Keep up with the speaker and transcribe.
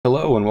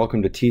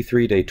welcome to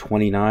T3 Day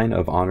 29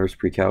 of Honors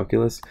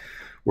Precalculus.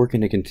 We're going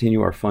to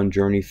continue our fun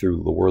journey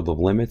through the world of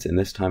limits, and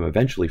this time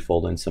eventually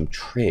fold in some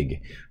trig,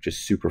 which is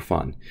super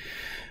fun.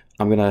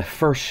 I'm going to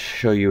first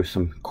show you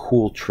some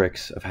cool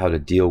tricks of how to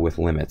deal with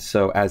limits.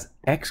 So as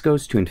x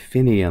goes to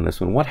infinity on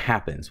this one, what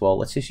happens? Well,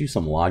 let's just use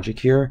some logic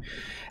here.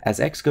 As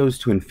x goes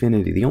to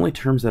infinity, the only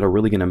terms that are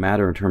really going to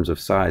matter in terms of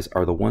size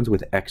are the ones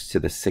with x to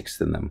the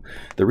sixth in them.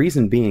 The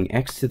reason being,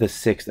 x to the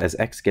sixth, as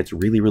x gets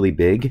really, really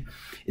big,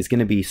 is going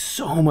to be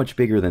so much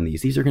bigger than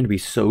these. These are going to be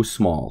so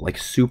small, like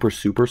super,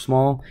 super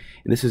small,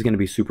 and this is going to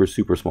be super,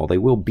 super small. They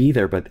will be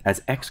there, but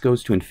as x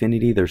goes to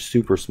infinity, they're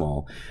super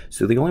small.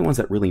 So the only ones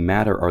that really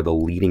matter are the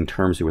leading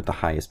terms here with the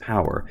highest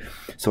power.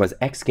 So as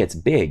x gets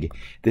big,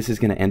 this is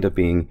going to end up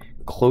being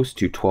close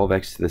to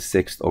 12x to the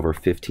sixth over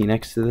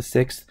 15x to the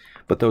sixth,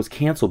 but those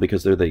cancel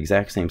because they're the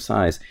exact same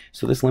size,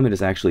 so this limit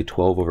is actually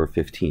 12 over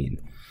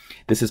 15.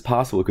 This is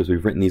possible because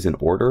we've written these in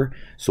order,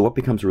 so what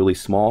becomes really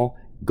small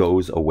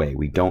goes away.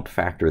 We don't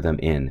factor them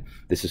in.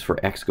 This is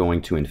for x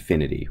going to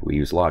infinity. We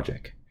use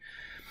logic.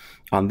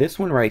 On this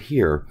one right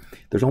here,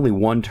 there's only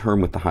one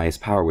term with the highest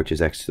power, which is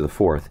x to the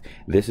fourth.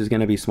 This is going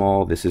to be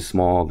small, this is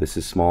small, this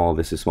is small,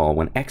 this is small.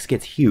 When x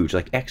gets huge,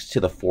 like x to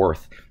the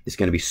fourth is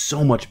going to be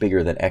so much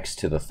bigger than x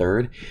to the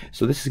third.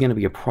 So this is going to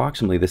be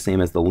approximately the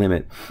same as the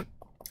limit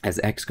as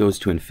x goes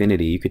to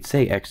infinity. You could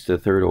say x to the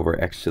third over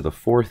x to the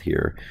fourth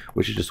here,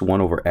 which is just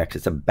 1 over x.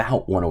 It's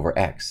about 1 over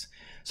x.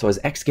 So as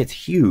x gets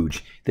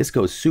huge, this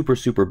goes super,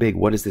 super big.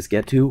 What does this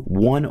get to?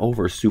 1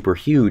 over super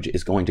huge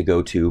is going to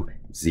go to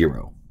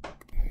 0.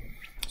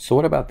 So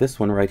what about this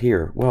one right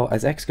here? Well,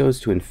 as x goes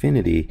to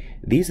infinity,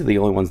 these are the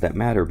only ones that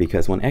matter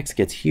because when x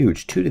gets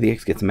huge, 2 to the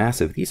x gets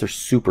massive. These are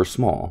super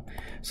small.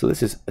 So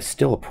this is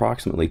still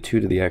approximately 2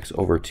 to the x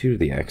over 2 to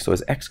the x. So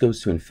as x goes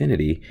to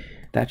infinity,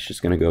 that's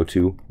just going to go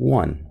to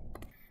 1.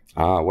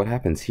 What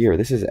happens here?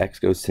 This is x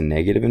goes to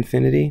negative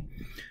infinity.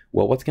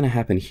 Well, what's going to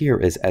happen here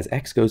is as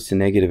x goes to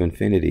negative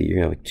infinity,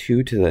 you're going to have like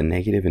 2 to the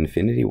negative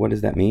infinity. What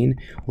does that mean?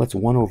 Well, that's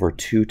 1 over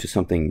 2 to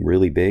something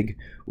really big,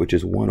 which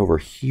is 1 over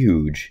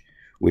huge,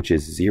 which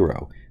is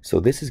 0. So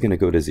this is going to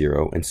go to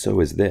 0, and so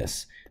is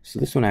this. So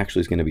this one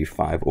actually is going to be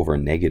 5 over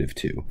negative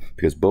 2,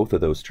 because both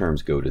of those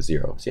terms go to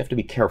 0. So you have to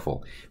be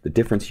careful. The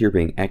difference here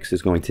being x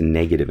is going to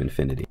negative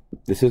infinity.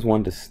 This is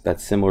one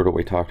that's similar to what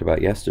we talked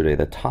about yesterday.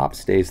 The top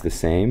stays the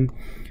same,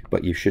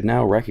 but you should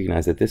now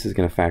recognize that this is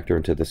going to factor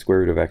into the square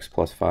root of x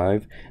plus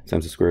 5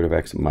 times the square root of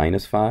x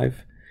minus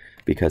 5,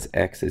 because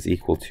x is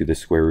equal to the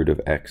square root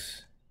of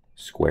x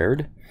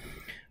squared.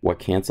 What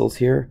cancels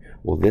here?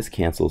 Well, this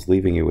cancels,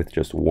 leaving you with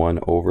just 1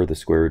 over the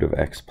square root of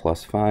x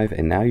plus 5.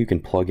 And now you can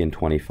plug in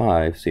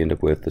 25, so you end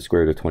up with the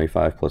square root of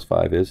 25 plus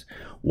 5 is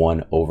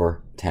 1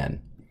 over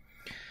 10.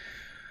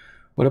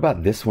 What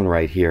about this one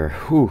right here?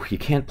 Whew, you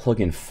can't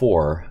plug in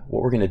 4.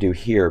 What we're going to do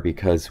here,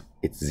 because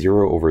it's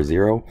 0 over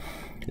 0,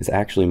 is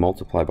actually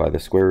multiply by the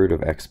square root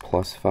of x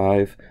plus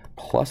 5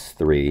 plus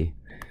 3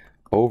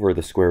 over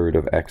the square root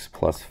of x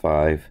plus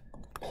 5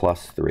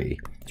 plus 3.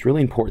 It's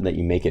really important that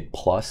you make it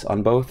plus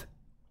on both,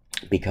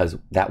 because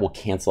that will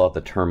cancel out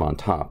the term on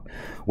top.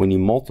 When you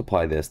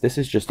multiply this, this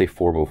is just a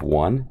form of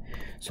 1.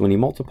 So when you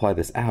multiply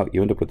this out,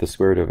 you end up with the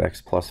square root of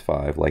x plus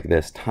 5 like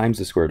this times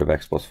the square root of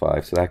x plus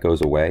 5. So that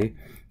goes away.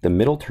 The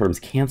middle terms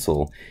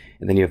cancel,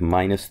 and then you have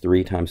minus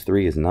 3 times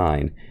 3 is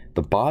 9.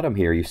 The bottom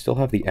here, you still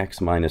have the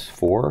x minus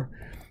 4.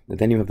 And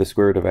then you have the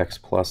square root of x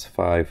plus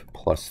 5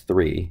 plus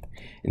 3.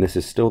 And this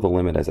is still the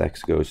limit as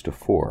x goes to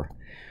 4.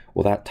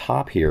 Well, that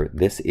top here,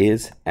 this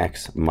is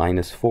x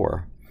minus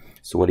 4.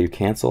 So what do you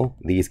cancel?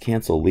 These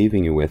cancel,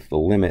 leaving you with the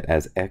limit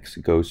as x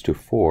goes to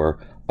 4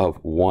 of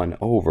 1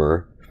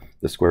 over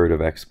the square root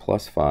of x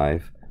plus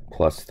 5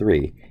 plus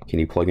 3. Can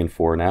you plug in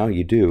 4 now?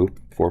 You do.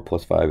 4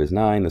 plus 5 is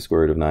 9. The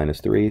square root of 9 is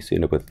 3. So you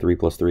end up with 3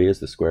 plus 3 is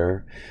the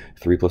square.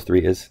 3 plus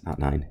 3 is, not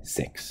 9,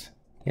 6.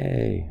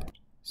 Yay.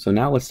 So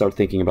now let's start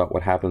thinking about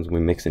what happens when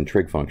we mix in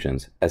trig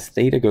functions. As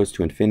theta goes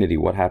to infinity,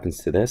 what happens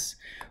to this?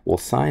 Well,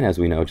 sine, as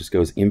we know, just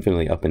goes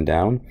infinitely up and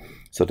down.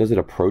 So does it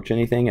approach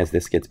anything as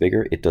this gets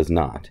bigger? It does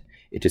not.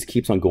 It just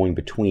keeps on going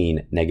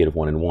between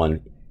 -1 and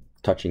 1,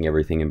 touching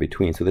everything in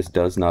between. So this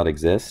does not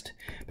exist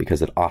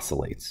because it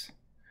oscillates.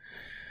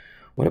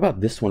 What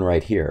about this one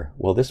right here?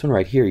 Well, this one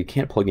right here, you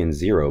can't plug in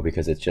 0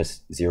 because it's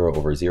just 0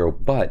 over 0,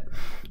 but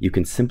you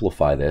can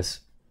simplify this.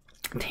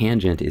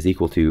 Tangent is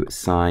equal to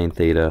sine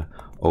theta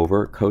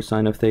over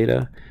cosine of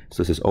theta.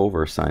 So this is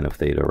over sine of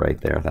theta right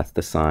there. That's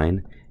the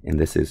sine, and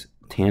this is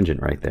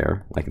tangent right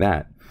there, like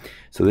that.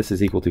 So this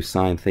is equal to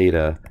sine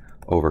theta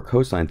over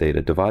cosine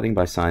theta. Dividing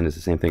by sine is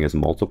the same thing as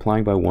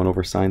multiplying by 1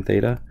 over sine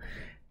theta.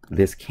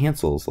 This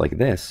cancels like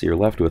this, so you're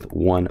left with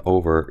 1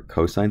 over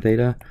cosine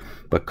theta,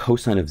 but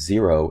cosine of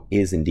 0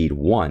 is indeed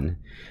 1.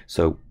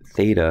 So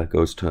theta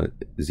goes to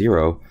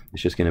 0,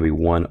 it's just going to be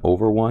 1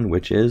 over 1,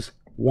 which is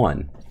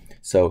 1.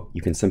 So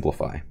you can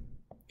simplify.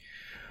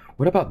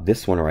 What about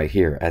this one right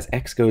here? As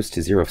x goes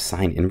to 0 of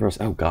sine inverse,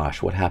 oh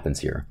gosh, what happens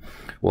here?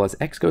 Well, as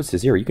x goes to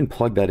 0, you can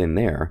plug that in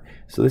there.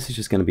 So this is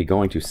just going to be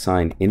going to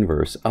sine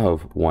inverse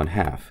of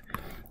 1/2.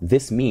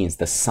 This means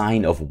the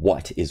sine of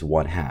what is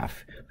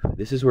 1/2?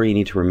 This is where you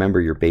need to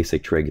remember your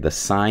basic trig. The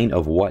sine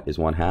of what is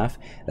 1/2?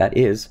 That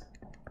is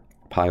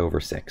pi over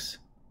 6.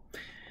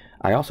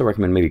 I also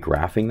recommend maybe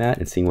graphing that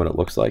and seeing what it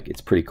looks like.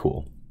 It's pretty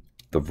cool.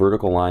 The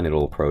vertical line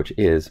it'll approach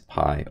is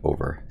pi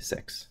over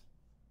 6.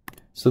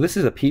 So this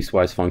is a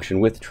piecewise function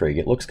with trig.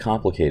 It looks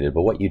complicated,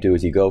 but what you do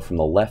is you go from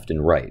the left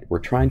and right. We're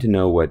trying to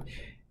know what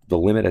the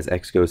limit as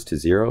x goes to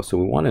 0, so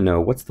we want to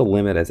know what's the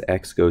limit as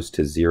x goes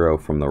to 0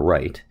 from the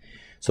right.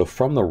 So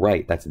from the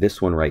right, that's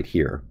this one right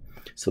here.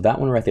 So that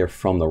one right there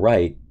from the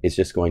right is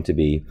just going to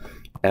be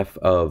f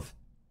of,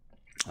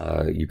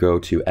 you go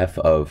to f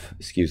of,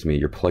 excuse me,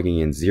 you're plugging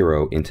in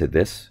 0 into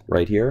this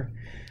right here.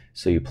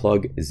 So you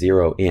plug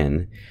 0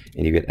 in,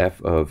 and you get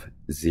f of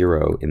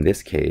 0 in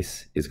this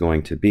case is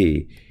going to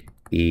be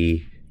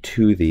e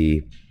to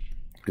the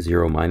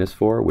 0 minus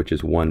 4, which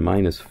is 1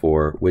 minus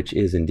 4, which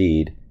is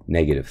indeed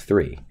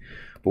 -3.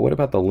 But what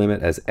about the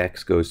limit as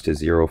x goes to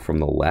 0 from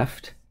the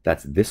left?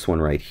 That's this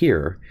one right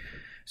here.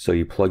 So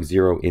you plug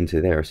 0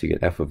 into there, so you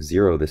get f of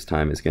 0 this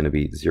time is going to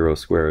be 0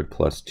 squared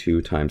plus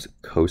 2 times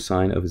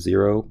cosine of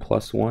 0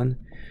 plus 1.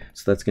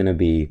 So that's going to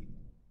be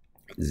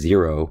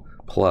 0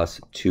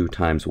 plus 2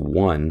 times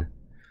 1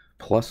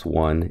 plus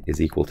 1 is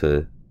equal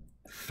to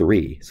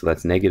 3. So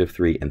that's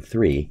 -3 and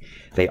 3.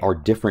 They are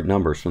different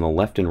numbers. From the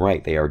left and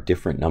right, they are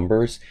different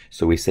numbers.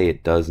 So we say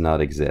it does not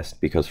exist,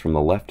 because from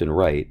the left and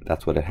right,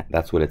 that's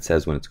what it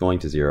says when it's going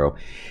to 0.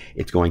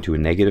 It's going to a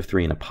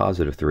 -3 and a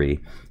 +3,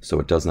 so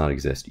it does not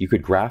exist. You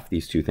could graph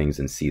these two things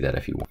and see that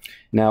if you want.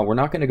 Now, we're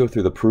not going to go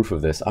through the proof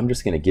of this. I'm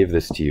just going to give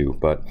this to you,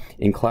 but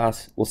in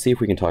class, we'll see if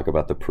we can talk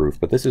about the proof.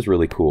 But this is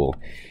really cool.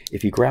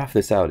 If you graph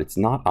this out, it's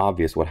not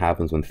obvious what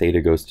happens when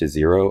theta goes to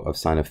 0 of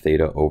sine of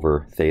theta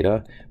over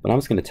theta, but I'm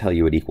just going to tell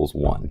you it equals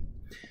 1.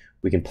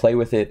 We can play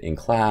with it in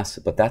class,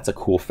 but that's a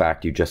cool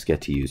fact you just get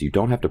to use. You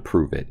don't have to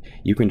prove it.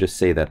 You can just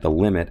say that the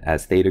limit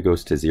as theta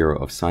goes to 0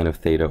 of sine of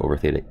theta over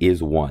theta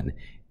is 1.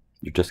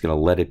 You're just going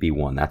to let it be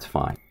 1. That's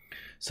fine.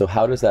 So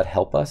how does that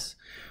help us?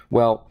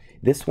 Well,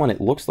 this one,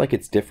 it looks like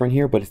it's different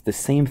here, but it's the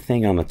same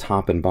thing on the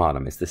top and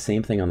bottom. It's the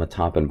same thing on the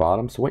top and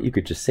bottom. So what you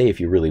could just say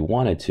if you really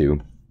wanted to,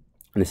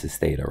 and this is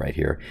theta right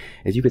here,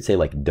 is you could say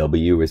like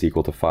w is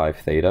equal to 5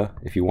 theta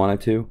if you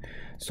wanted to.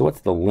 So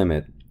what's the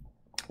limit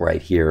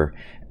right here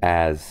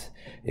as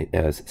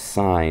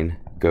sine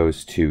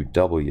goes to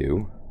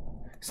w,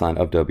 sine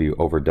of w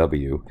over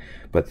w,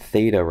 but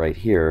theta right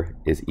here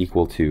is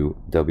equal to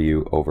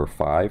w over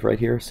 5 right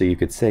here. So you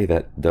could say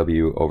that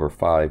w over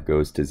 5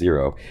 goes to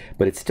 0,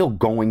 but it's still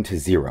going to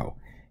 0.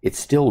 It's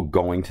still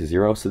going to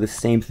 0. So the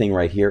same thing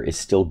right here is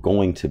still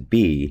going to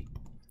be,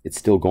 it's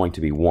still going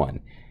to be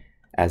 1.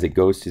 As it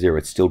goes to 0,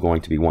 it's still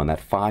going to be 1.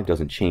 That 5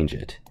 doesn't change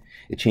it.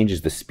 It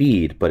changes the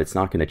speed, but it's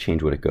not going to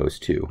change what it goes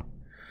to.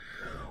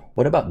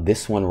 What about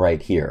this one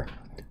right here?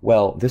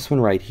 Well, this one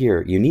right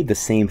here, you need the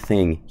same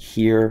thing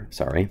here,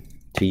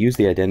 to use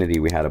the identity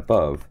we had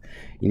above,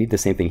 you need the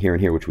same thing here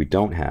and here, which we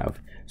don't have.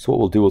 So what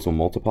we'll do is we'll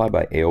multiply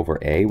by a over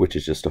a, which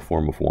is just a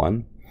form of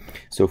 1.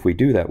 So if we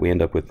do that, we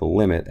end up with the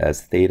limit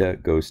as theta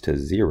goes to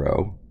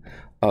 0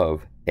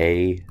 of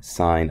a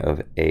sine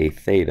of a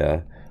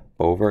theta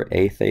over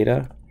a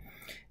theta.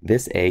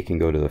 This a can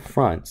go to the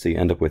front, so you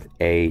end up with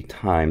a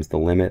times the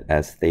limit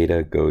as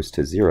theta goes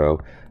to 0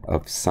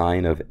 of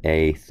sine of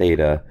a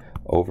theta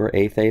over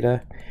a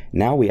theta.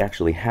 Now we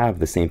actually have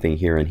the same thing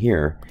here and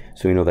here,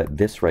 so we know that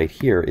this right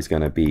here is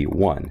going to be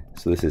 1.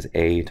 So this is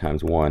a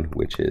times 1,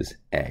 which is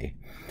a.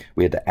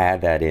 We had to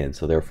add that in,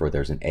 so therefore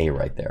there's an a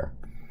right there.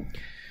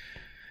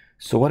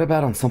 So what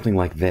about on something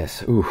like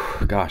this? Ooh,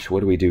 gosh,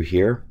 what do we do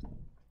here?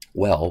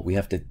 Well, we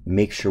have to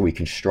make sure we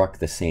construct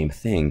the same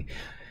thing.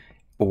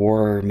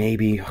 Or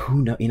maybe,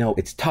 who knows, you know,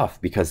 it's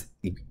tough because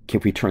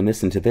if we turn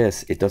this into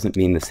this, it doesn't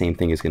mean the same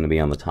thing is going to be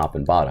on the top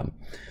and bottom.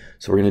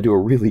 So we're going to do a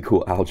really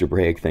cool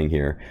algebraic thing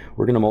here.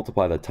 We're going to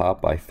multiply the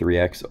top by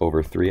 3x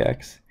over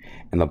 3x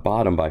and the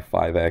bottom by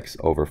 5x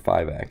over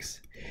 5x.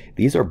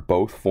 These are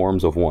both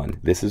forms of 1.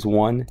 This is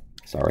 1.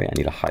 Sorry, I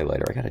need a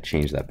highlighter. I got to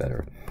change that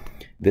better.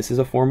 This is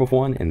a form of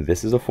 1 and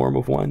this is a form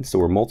of 1. So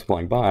we're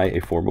multiplying by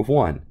a form of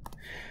 1.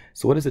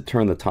 So what does it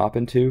turn the top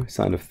into?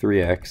 Sine of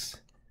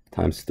 3x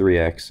times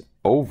 3x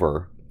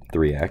over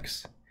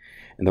 3x.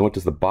 And then what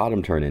does the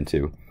bottom turn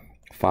into?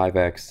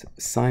 5x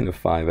sine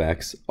of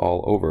 5x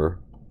all over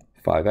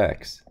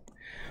 5x.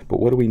 But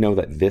what do we know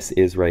that this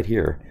is right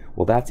here?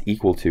 Well, that's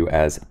equal to,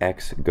 as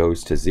x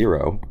goes to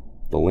 0,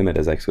 the limit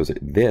as x goes to,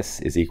 this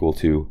is equal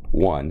to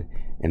 1,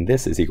 and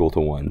this is equal to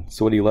 1.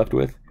 So what are you left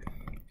with?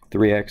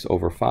 3x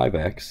over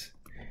 5x.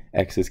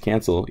 X's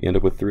cancel, you end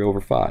up with 3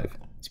 over 5.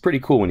 It's pretty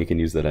cool when you can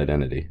use that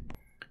identity.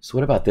 So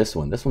what about this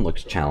one? This one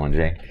looks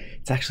challenging.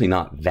 It's actually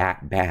not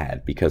that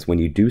bad, because when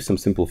you do some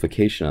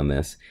simplification on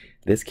this,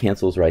 this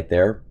cancels right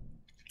there,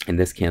 and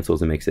this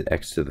cancels and makes it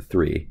x to the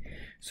 3.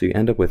 So you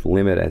end up with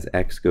limit as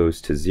x goes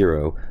to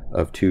 0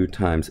 of 2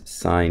 times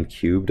sine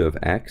cubed of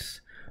x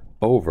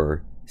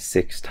over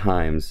 6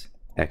 times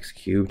x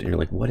cubed. And you're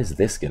like, what is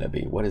this going to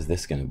be? What is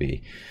this going to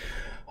be?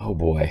 Oh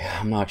boy,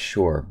 I'm not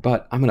sure.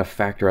 But I'm going to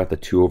factor out the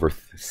 2 over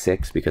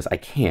 6 because I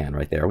can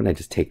right there. When I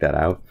just take that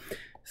out.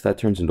 So that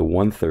turns into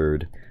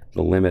 1/3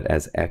 the limit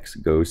as x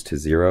goes to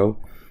 0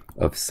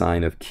 of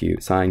sine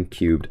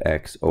cubed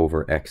x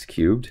over x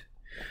cubed.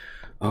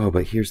 Oh,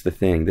 but here's the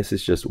thing. This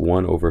is just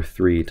 1 over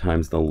 3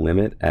 times the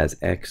limit as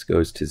x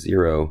goes to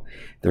 0.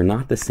 They're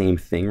not the same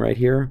thing right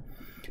here.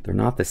 They're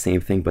not the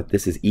same thing, but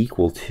this is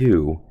equal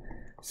to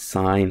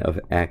sine of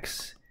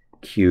x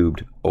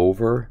cubed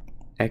over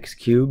x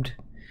cubed,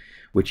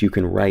 which you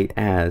can write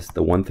as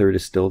the 1/3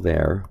 is still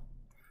there.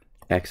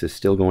 X is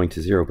still going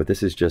to 0, but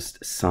this is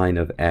just sine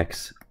of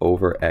x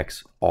over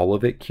x, all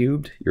of it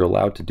cubed. You're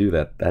allowed to do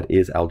that. That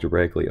is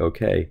algebraically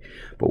okay.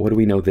 But what do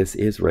we know this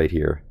is right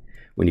here?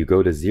 When you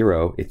go to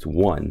 0, it's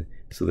 1.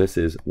 So this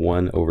is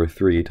 1 over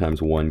 3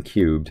 times 1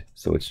 cubed.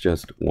 So it's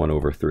just 1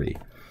 over 3.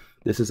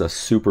 This is a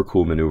super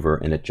cool maneuver,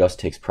 and it just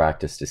takes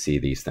practice to see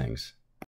these things.